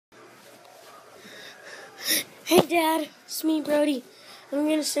Hey Dad, it's me, Brody. I'm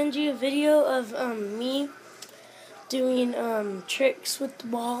gonna send you a video of me doing tricks with the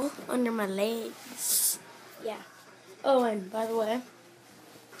ball under my legs. Yeah. Oh, and by the way,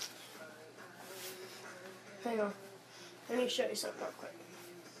 hang on. Let me show you something real quick.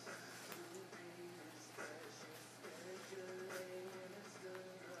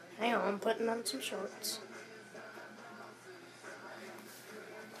 Hang on, I'm putting on some shorts.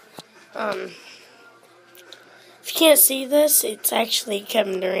 If you can't see this, it's actually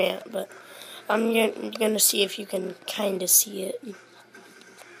Kevin Durant, but I'm gonna see if you can kind of see it.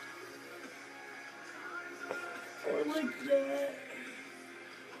 Or like that.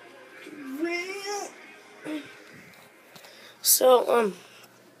 So, I'm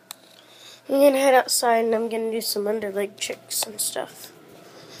gonna head outside and I'm gonna do some underleg tricks and stuff.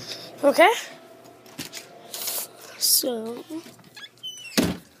 Okay? So,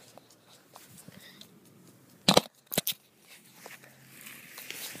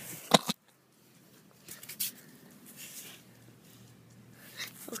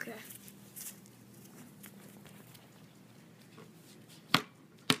 okay.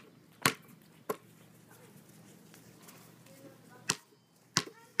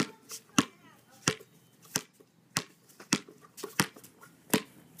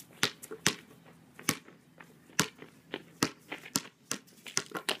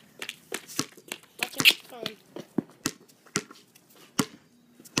 Watch out for phone.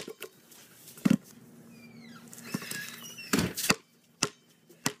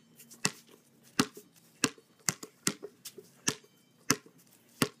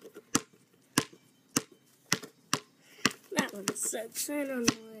 That one sucks. I don't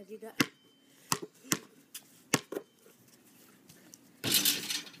know why I do that.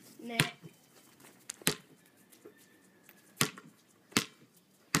 Next.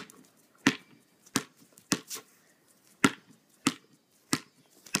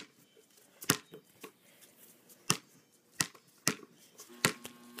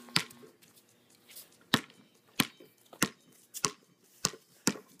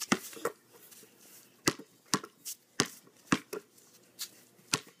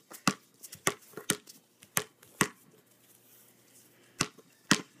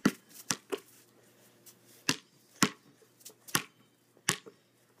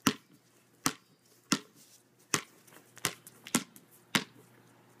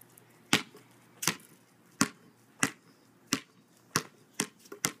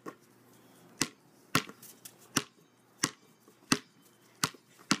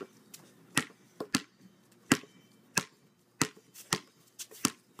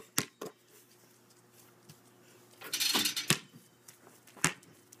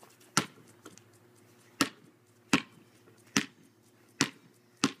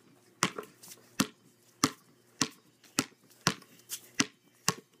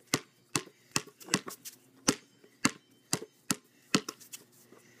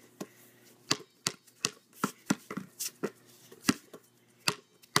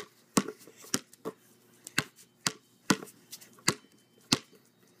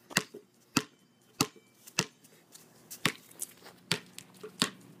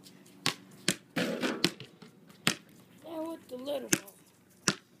 With the little ball.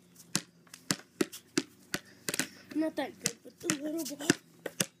 Not that good with the little ball.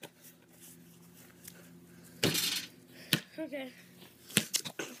 Okay.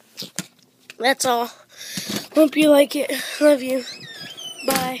 That's all. Hope you like it. Love you.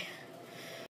 Bye.